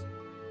house.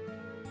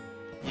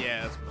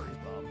 Yeah, that's Murray's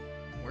mom.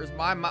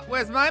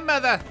 Where's my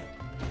mother?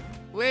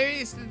 Where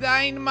is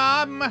thine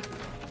mom?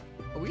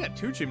 Oh, we got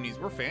 2 chimneys.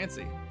 We're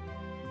fancy.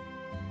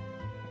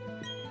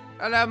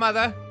 Hello,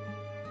 mother.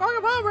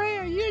 Welcome home, Ray.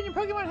 Are you and your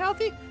Pokemon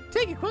healthy?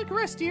 Take a quick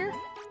rest here.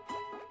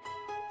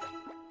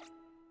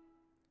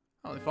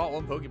 I only fought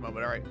 1 Pokemon,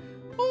 but all right.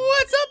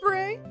 What's up,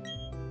 Ray?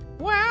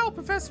 Wow,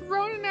 Professor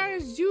Rowan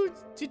asked you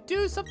to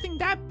do something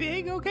that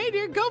big. Okay,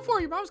 dear, go for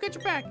it. Your mom's got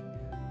your back.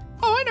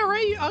 Oh, I know,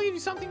 Ray. I'll give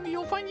you something that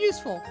you'll find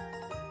useful.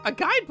 A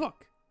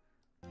guidebook.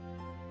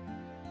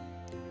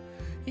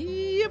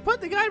 You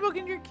put the guidebook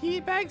in your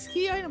bag's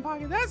key item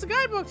pocket. That's a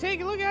guidebook.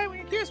 Take a look at it when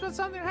you're curious about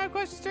something or have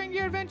questions during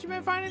your adventure. You may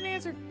find an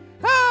answer.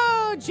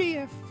 Oh, gee,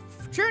 a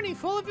journey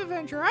full of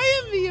adventure.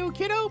 I envy you,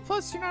 kiddo.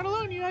 Plus, you're not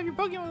alone. You have your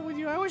Pokemon with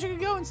you. I wish I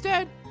could go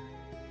instead.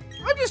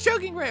 I'm just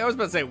joking, Ray. I was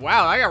about to say,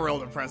 wow, that got real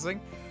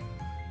depressing.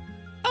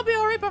 I'll be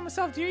all right by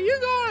myself, dear. You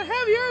go and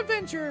have your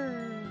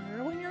adventure.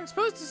 When you're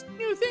exposed to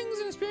new things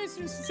and experience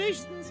new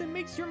sensations, it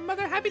makes your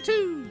mother happy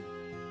too.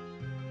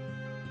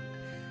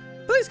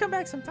 Please come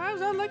back sometimes.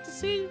 I'd like to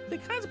see the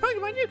kinds of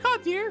Pokemon you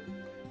caught, dear.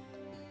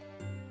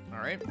 All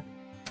right.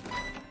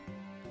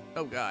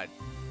 Oh, God.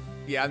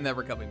 Yeah, I'm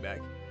never coming back.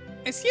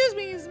 Excuse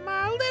me, is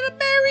my little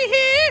Mary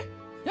here?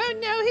 Oh,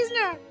 no, he's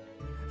not.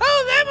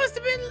 Oh, that must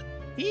have been...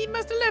 He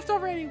must have left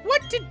already.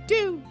 What to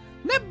do?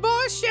 That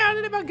boy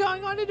shouted about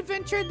going on an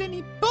adventure, and then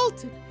he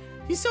bolted.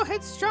 He's so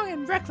headstrong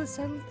and reckless.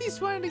 I at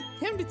least wanted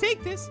him to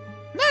take this.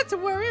 Not to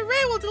worry.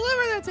 Ray will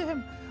deliver that to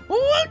him.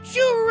 Won't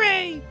you,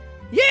 Ray?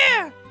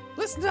 Yeah!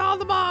 Listen to all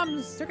the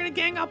moms. They're gonna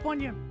gang up on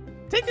you.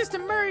 Take this to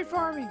Murray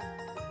for me.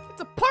 It's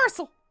a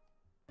parcel.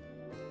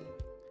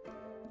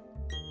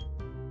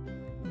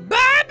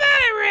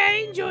 Bye-bye,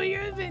 Ray. Enjoy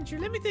your adventure.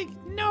 Let me think.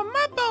 No,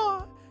 my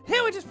boy.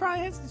 He would just probably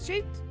head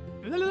straight.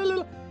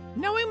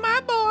 Knowing my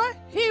boy,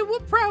 he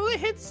will probably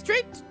head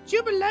straight to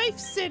Jubilife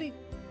City.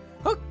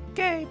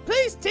 Okay,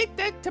 please take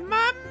that to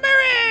my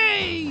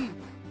Murray.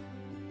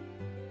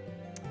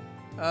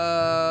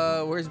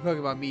 Where's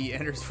Pokemon Me?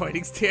 Enters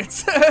fighting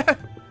stance.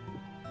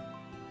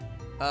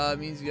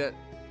 Means you got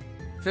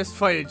fist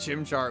fighted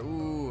Chimchar.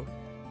 Ooh.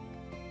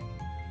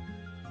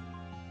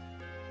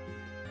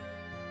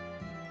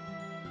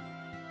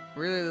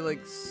 Really like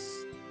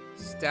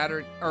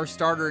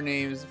starter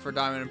names for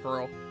Diamond and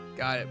Pearl.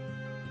 Got it.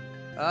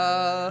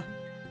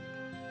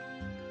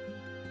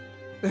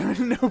 There are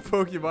no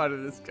Pokemon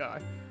in this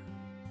guy.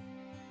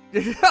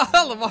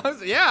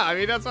 Yeah, I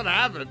mean that's what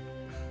happened.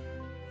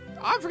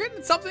 I'm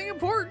forgetting something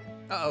important.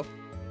 Uh-oh.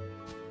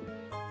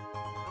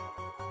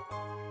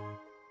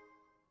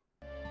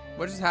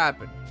 What just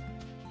happened?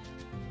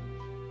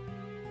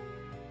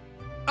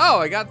 Oh,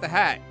 I got the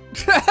hat.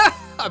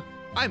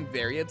 I'm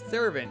very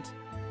observant.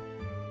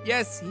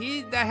 Yes,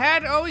 the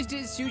hat always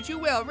did suit you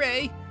well,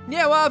 Ray.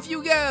 Now off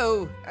you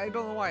go. I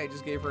don't know why I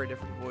just gave her a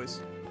different voice.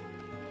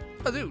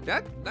 Oh, dude,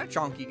 that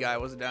chonky guy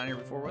wasn't down here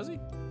before, was he?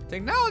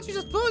 Technology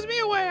just blows me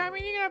away. I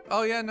mean, you gotta...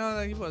 Oh, yeah, no,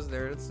 he was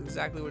there. That's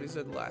exactly what he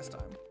said the last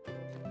time.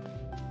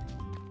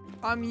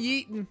 I'm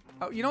yeeting.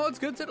 Oh, you know, let's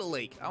go to the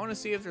lake. I want to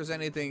see if there's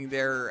anything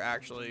there,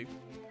 actually.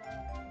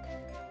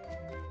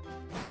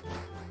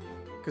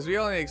 Because we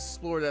only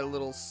explored that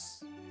little...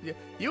 Yeah,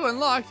 you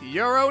unlocked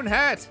your own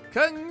hat.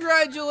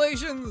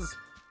 Congratulations.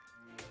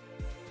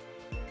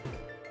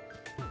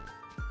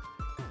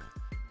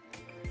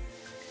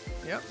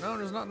 Yep, no,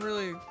 there's nothing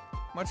really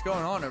much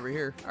going on over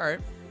here. All right.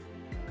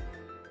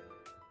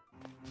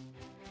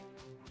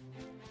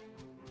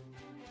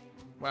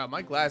 Wow,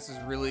 my glasses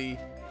really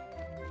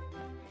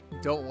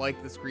don't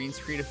like this green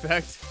screen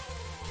effect.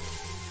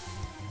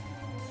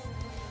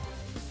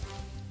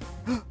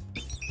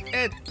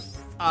 It's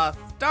a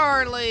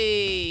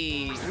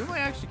Starly! We might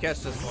actually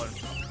catch this one.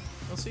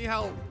 We'll see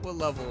what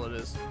level it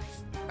is.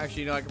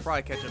 Actually, I could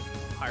probably catch a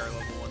higher level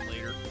one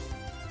later.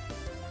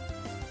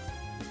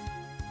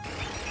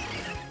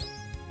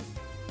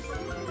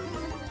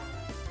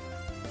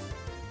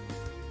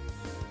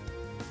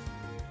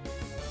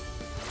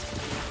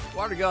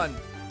 Water gun.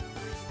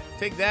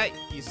 Take that,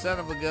 you son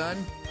of a gun.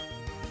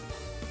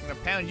 I'm gonna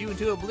pound you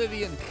into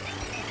oblivion.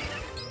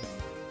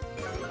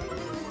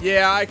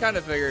 Yeah, I kind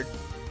of figured.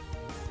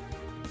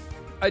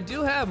 I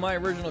do have my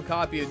original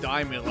copy of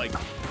Diamond, like,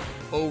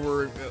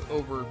 over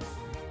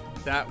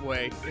that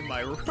way in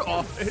my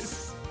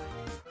office.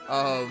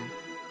 I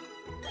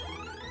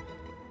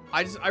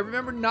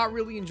remember not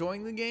really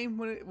enjoying the game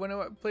when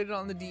I played it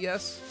on the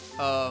DS.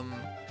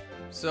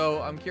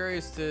 So I'm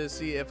curious to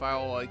see if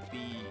I'll like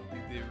the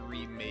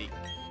remake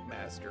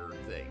master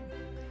thing.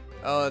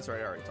 Oh, that's right.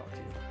 I already talked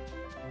to you.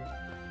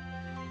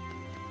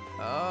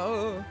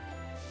 Oh.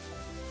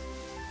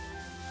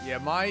 Yeah,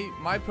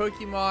 my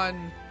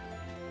Pokemon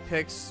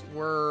picks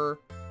were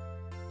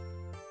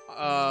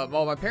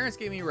well, my parents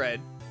gave me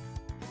red.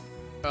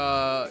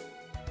 And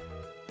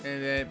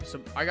then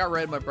I got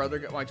red, my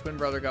twin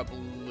brother got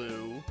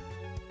blue.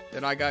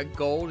 Then I got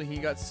gold and he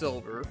got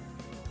silver.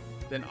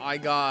 Then I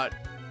got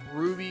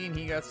ruby and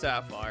he got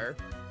sapphire.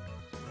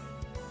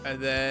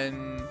 And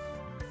then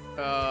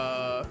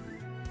I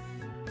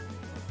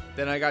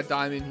got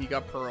diamond, he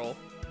got pearl.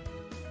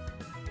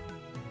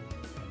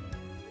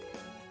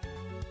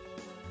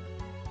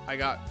 I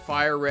got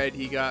fire red,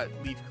 he got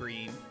leaf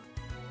green.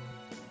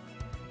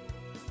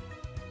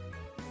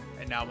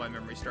 And now my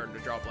memory's starting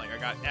to draw blank. I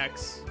got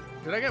X.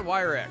 Did I get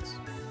Y or X?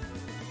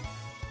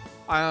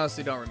 I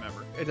honestly don't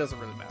remember. It doesn't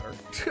really matter.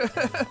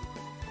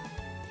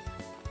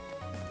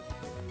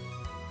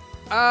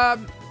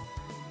 I'm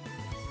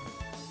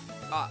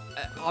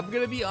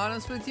gonna be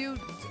honest with you.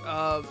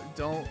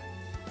 Don't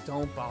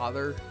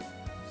bother.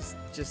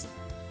 Just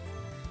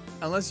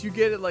unless you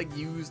get it like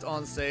used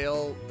on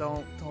sale,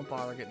 don't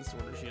bother getting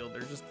Sword or Shield.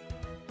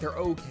 They're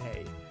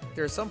okay.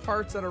 There are some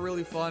parts that are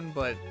really fun,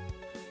 but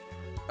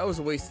that was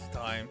a waste of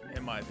time,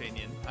 in my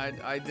opinion.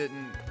 I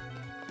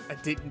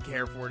didn't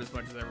care for it as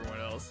much as everyone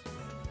else.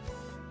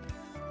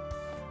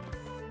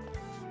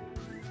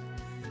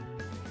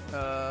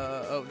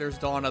 Oh, there's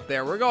Dawn up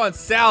there. We're going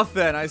south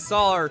then. I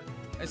saw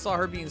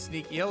her being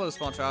sneaky. Hello,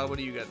 small child. What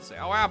do you got to say?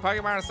 Oh, wow,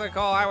 Pokemon are so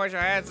cool. I wish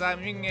I had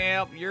some. You can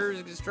help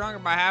yours get stronger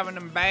by having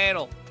them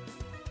battle.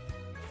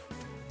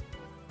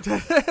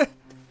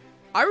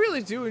 I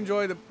really do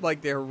enjoy the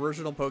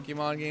original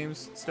Pokemon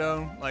games,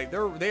 Stone. Like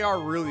they are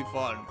really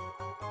fun.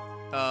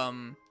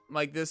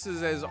 Like this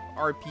is as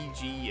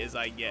RPG as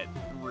I get,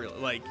 really,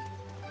 like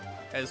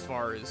as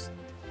far as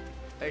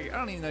I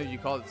don't even know if you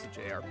call it a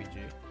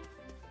JRPG,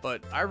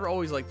 but I've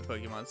always liked the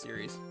Pokemon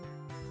series.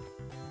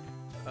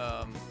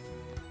 All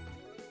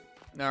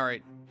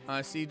right,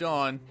 I see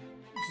Dawn.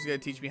 She's gonna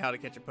teach me how to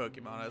catch a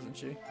Pokemon, isn't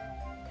she?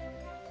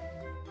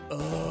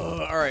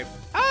 All right.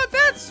 Oh,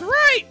 that's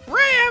right!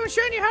 Ray, I haven't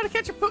shown you how to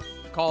catch a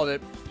Called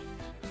it.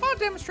 I'll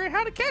demonstrate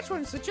how to catch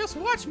one, so just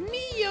watch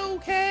me,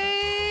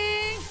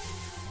 okay?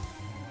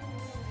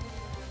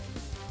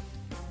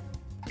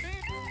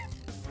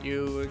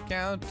 You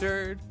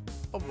encountered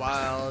a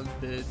wild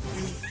bit.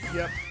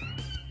 Yep.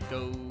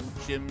 Go,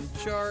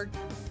 Chimchar.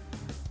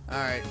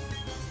 Alright.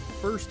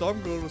 First,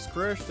 I'm going to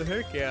scratch the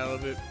heck out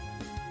of it.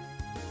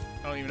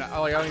 I don't even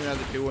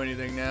have to do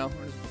anything now.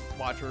 I'll just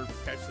watch her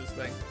catch this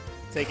thing.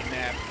 Take a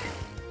nap.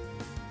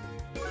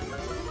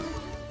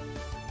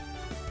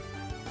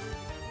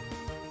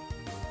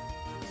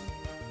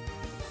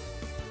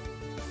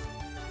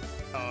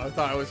 Oh, I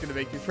thought I was going to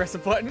make you press a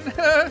button.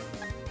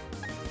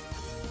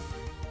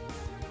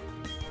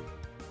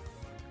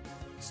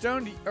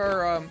 Stone,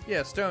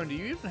 Stone, do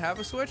you even have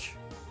a Switch?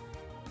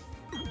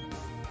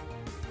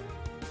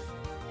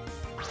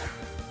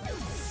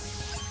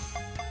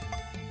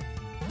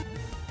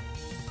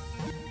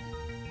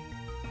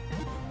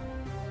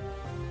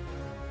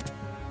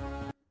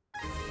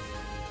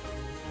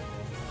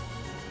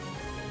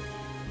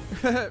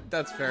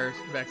 That's fair,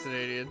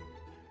 Vexinadian.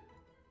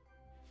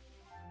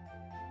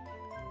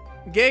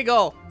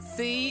 Giggle!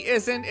 See,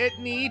 isn't it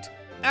neat?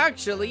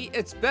 Actually,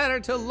 it's better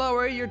to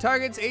lower your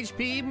target's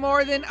HP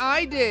more than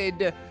I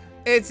did.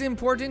 It's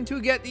important to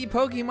get the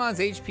Pokemon's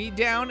HP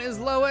down as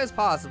low as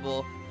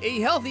possible. A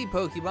healthy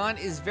Pokemon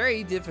is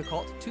very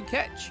difficult to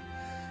catch.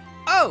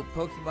 Oh,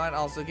 Pokemon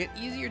also get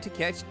easier to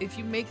catch if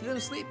you make them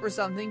sleep or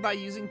something by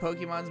using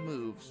Pokemon's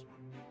moves.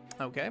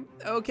 Okay.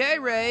 Okay,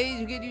 Ray,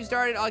 to get you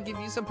started, I'll give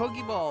you some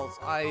Pokeballs.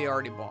 I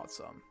already bought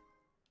some.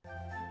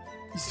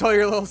 You stole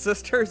your little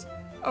sisters?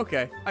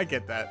 Okay, I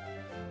get that.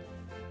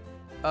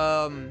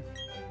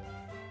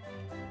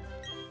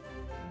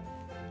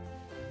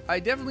 I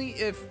definitely,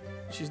 if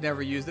she's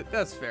never used it,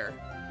 that's fair.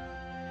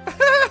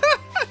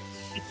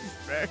 Jeez,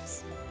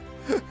 Vex.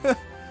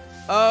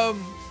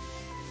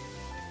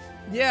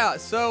 Yeah,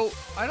 so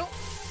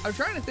I'm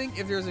trying to think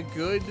if there's a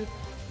good,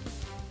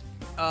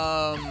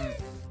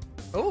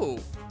 oh,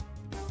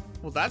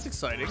 well, that's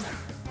exciting.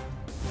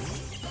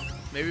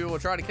 Maybe we'll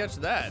try to catch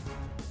that.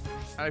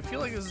 I feel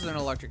like this is an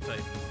electric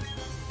type.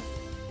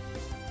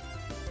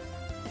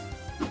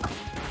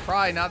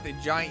 try, not the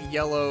giant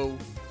yellow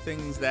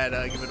things that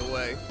give it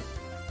away.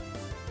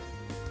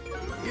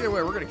 Either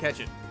way, we're gonna catch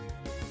it.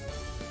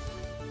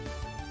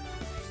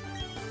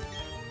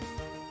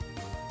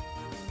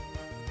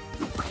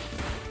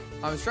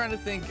 I was trying to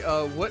think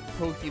what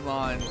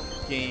Pokemon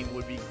game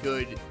would be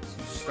good to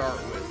start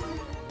with.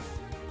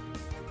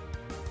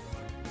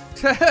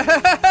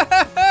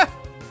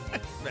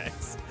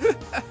 Max.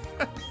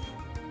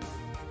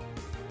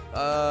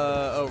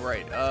 Oh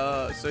right.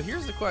 So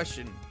here's the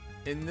question.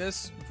 In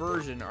this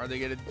version, are they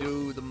gonna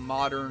do the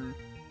modern...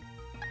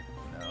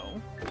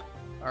 No.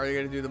 Are they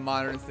gonna do the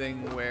modern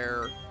thing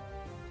where...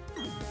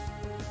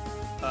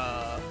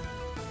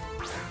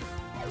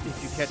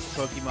 if you catch a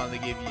Pokemon, they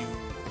give you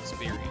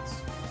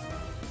experience?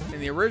 In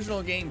the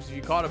original games, if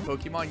you caught a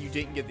Pokemon, you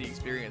didn't get the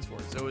experience for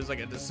it. So it was like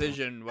a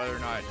decision whether or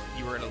not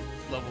you were gonna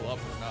level up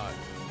or not.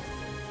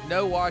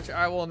 No, watch,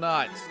 I will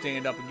not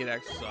stand up and get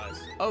exercise.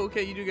 Oh,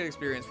 okay, you do get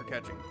experience for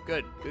catching.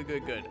 Good, good,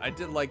 good, good. I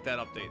did like that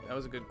update. That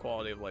was a good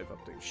quality of life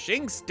update.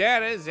 Shinx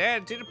data is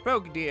added to the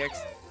Pokédex.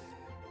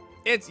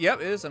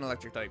 Yep, it is an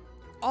electric type.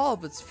 All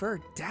of its fur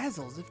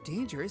dazzles if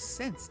danger is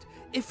sensed.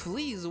 It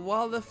flees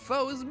while the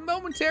foe is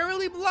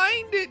momentarily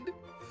blinded.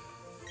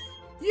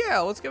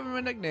 Yeah, let's give him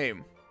a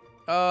nickname.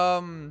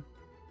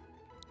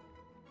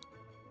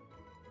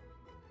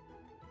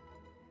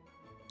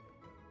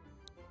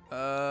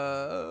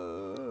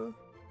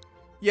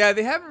 Yeah,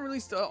 they haven't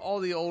released all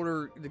the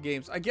older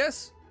games. I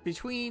guess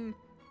between...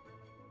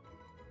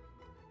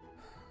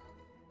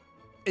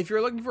 If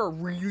you're looking for a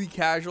really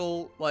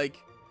casual, like,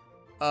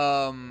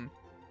 Pokemon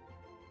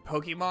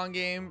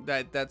game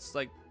that's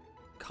like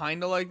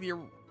kind of like the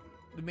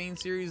main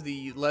series,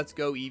 the Let's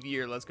Go Eevee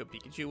or Let's Go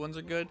Pikachu ones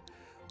are good.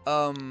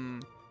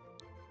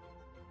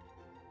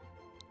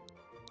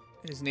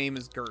 His name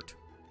is Gert.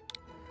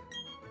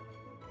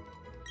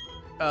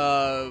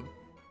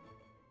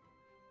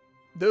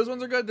 Those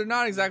ones are good. They're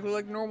not exactly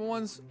like the normal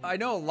ones. I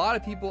know a lot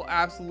of people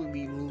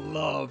absolutely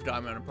love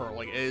Diamond and Pearl.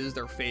 Like, it is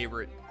their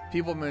favorite.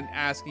 People have been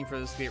asking for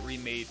this to get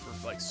remade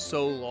for like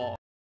so long.